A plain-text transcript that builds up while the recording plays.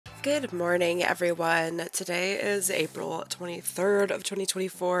Good morning, everyone. Today is April 23rd of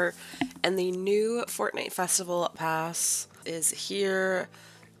 2024, and the new Fortnite Festival Pass is here.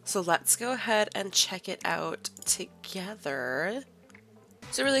 So let's go ahead and check it out together.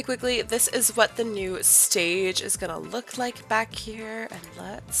 So really quickly, this is what the new stage is gonna look like back here, and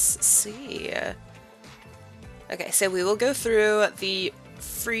let's see. Okay, so we will go through the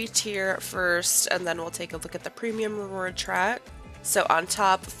free tier first, and then we'll take a look at the premium reward track. So on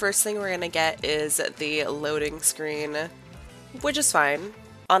top, first thing we're gonna get is the loading screen, which is fine.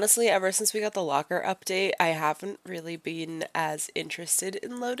 Honestly, ever since we got the locker update, I haven't really been as interested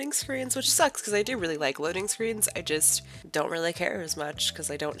in loading screens, which sucks because I do really like loading screens. I just don't really care as much because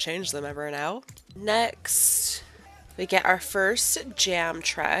I don't change them ever now. Next, we get our first jam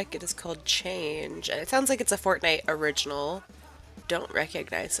track. It is called Change, and it sounds like it's a Fortnite original. Don't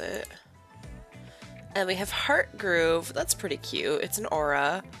recognize it. And we have Heart Groove. That's pretty cute. It's an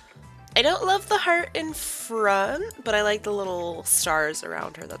aura. I don't love the heart in front, but I like the little stars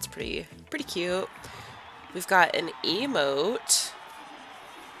around her. That's pretty cute. We've got an emote.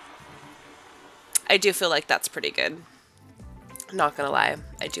 I do feel like that's pretty good. Not gonna lie.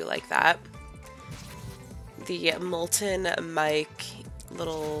 I do like that. The Molten Mic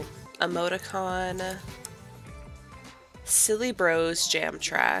little emoticon. Silly Bros jam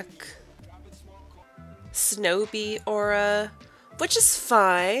track. Snowbee aura, which is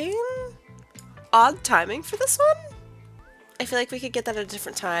fine. Odd timing for this one. I feel like we could get that at a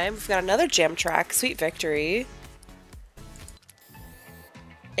different time. We've got another jam track, Sweet Victory.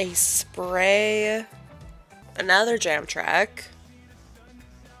 A spray. Another jam track.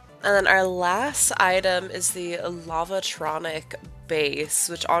 And then our last item is the Lavatronic base,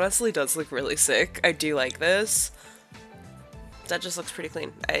 which honestly does look really sick. I do like this. That just looks pretty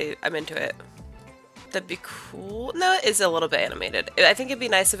clean. I'm into it. That'd be cool. No, it is a little bit animated. I think it'd be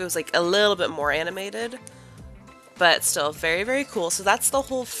nice if it was like a little bit more animated, but still very cool. So that's the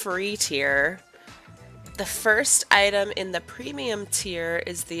whole free tier. The first item in the premium tier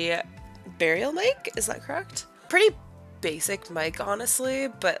is the burial mic. Is that correct? Pretty basic mic, honestly,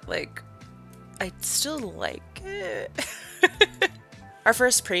 but like I still like it. Our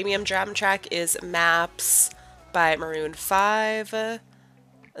first premium jam track is Maps by Maroon 5.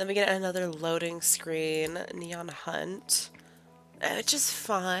 Then we get another loading screen, Neon Hunt, which is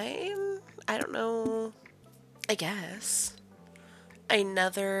fine. I don't know. I guess.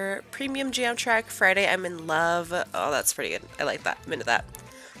 Another premium jam track, Friday I'm in Love. Oh, that's pretty good. I like that. I'm into that.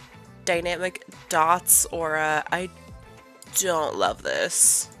 Dynamic Dots aura. I don't love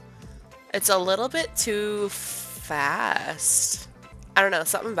this. It's a little bit too fast. I don't know.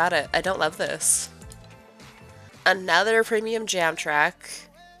 Something about it. I don't love this. Another premium jam track.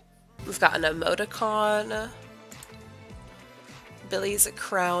 We've got an emoticon, Billie's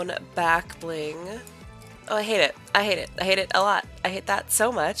crown back bling. Oh, I hate it. I hate it. I hate it a lot. I hate that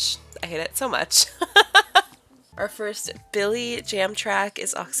so much. I hate it so much. Our first Billie jam track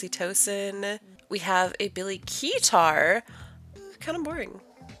is Oxytocin. We have a Billie keytar. Kind of boring.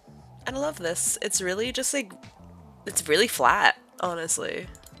 And I love this. It's really just like, it's really flat, honestly.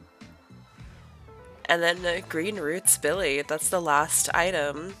 And then Green Roots Billie. That's the last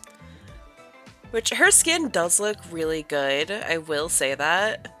item. Which, her skin does look really good, I will say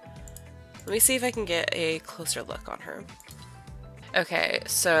that. Let me see if I can get a closer look on her. Okay,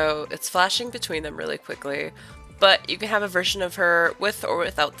 so it's flashing between them really quickly, but you can have a version of her with or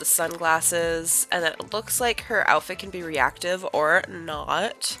without the sunglasses, and then it looks like her outfit can be reactive or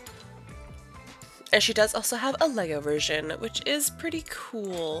not. And she does also have a Lego version, which is pretty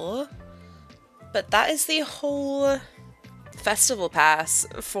cool. But that is the whole Festival Pass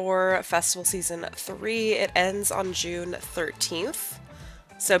for Festival Season 3. It ends on June 13th.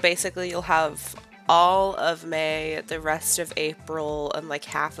 So basically you'll have all of May, the rest of April, and like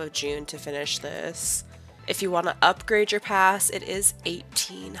half of June to finish this. If you want to upgrade your pass, it is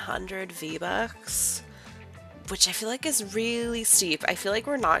 1,800 V-Bucks, which I feel like is really steep. I feel like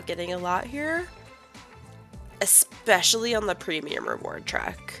we're not getting a lot here, especially on the premium reward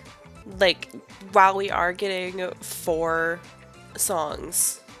track. Like, while we are getting 4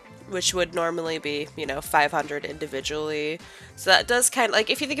 songs, which would normally be, you know, 500 individually. So that does kind of, like,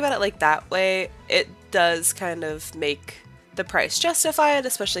 if you think about it like that way, it does kind of make the price justified,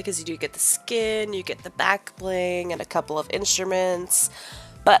 especially because you do get the skin, you get the back bling, and a couple of instruments.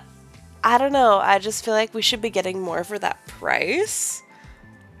 But I don't know, I just feel like we should be getting more for that price.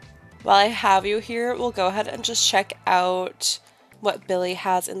 While I have you here, we'll go ahead and just check out what Billie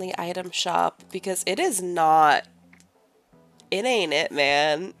has in the item shop, because it is not, it ain't it,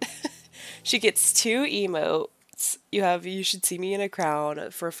 man. She gets 2 emotes, outfits. You have You Should See Me in a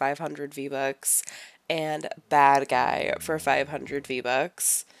Crown for 500 V-Bucks and Bad Guy for 500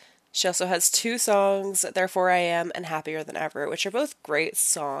 V-Bucks. She also has two songs, Therefore I Am and Happier Than Ever, which are both great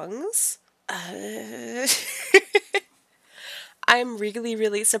songs. I'm really,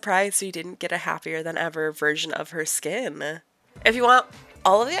 really surprised we didn't get a Happier Than Ever version of her skin. If you want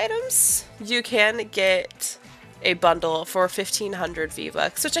all of the items, you can get a bundle for 1,500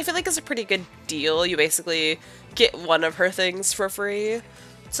 V-Bucks, which I feel like is a pretty good deal. You basically get one of her things for free.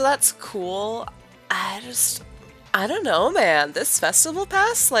 So that's cool. I don't know, man. This festival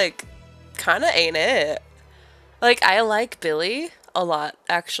pass, like, kinda ain't it. Like, I like Billie a lot,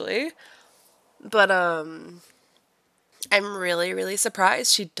 actually. But, I'm really, really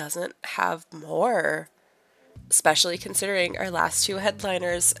surprised she doesn't have more. Especially considering our last two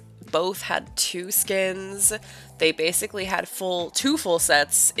headliners both had two skins. They basically had two full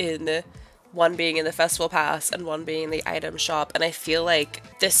sets, in one being in the festival pass and one being in the item shop, and I feel like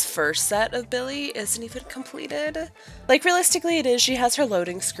this first set of Billie isn't even completed. Like, realistically it is. She has her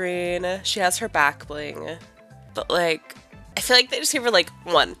loading screen, she has her back bling, but like, I feel like they just gave her like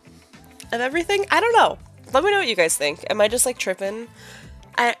one of everything. I don't know. Let me know what you guys think. Am I just like tripping?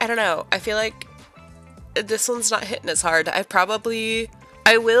 I don't know. I feel like this one's not hitting as hard.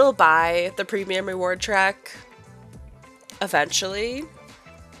 I will buy the premium reward track eventually,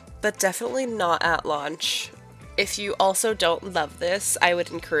 but definitely not at launch. If you also don't love this, I would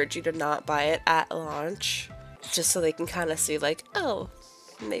encourage you to not buy it at launch, just so they can kind of see like, oh,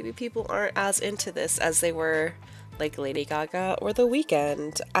 maybe people aren't as into this as they were like Lady Gaga or The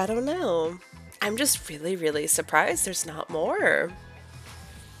Weeknd. I don't know. I'm just really, really surprised there's not more.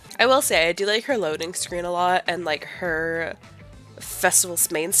 I will say, I do like her loading screen a lot, and like her festival's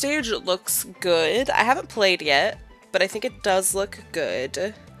main stage looks good. I haven't played yet, but I think it does look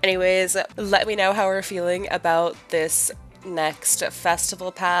good. Anyways, let me know how we're feeling about this next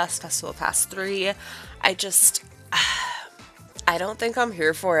Festival Pass, Festival Pass 3. I don't think I'm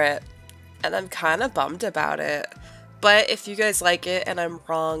here for it, and I'm kind of bummed about it. But if you guys like it and I'm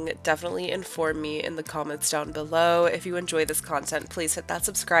wrong, definitely inform me in the comments down below. If you enjoy this content, please hit that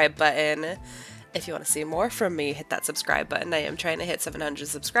subscribe button. If you want to see more from me, hit that subscribe button. I am trying to hit 700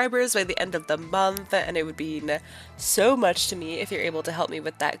 subscribers by the end of the month, and it would mean so much to me if you're able to help me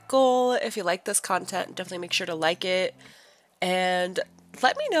with that goal. If you like this content, definitely make sure to like it, and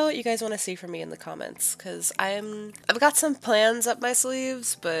let me know what you guys want to see from me in the comments, because I've got some plans up my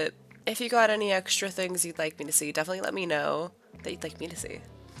sleeves, but if you got any extra things you'd like me to see, definitely let me know that you'd like me to see,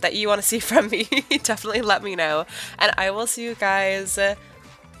 that you want to see from me. Definitely let me know, and I will see you guys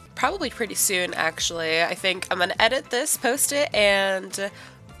probably pretty soon, actually. I think I'm gonna edit this, post it, and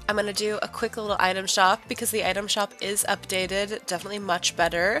I'm gonna do a quick little item shop, because the item shop is updated, definitely much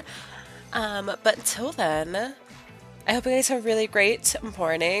better. But until then, I hope you guys have a really great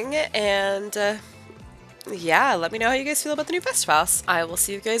morning, and yeah, let me know how you guys feel about the new Fest Pass. I will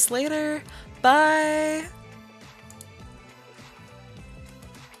see you guys later. Bye!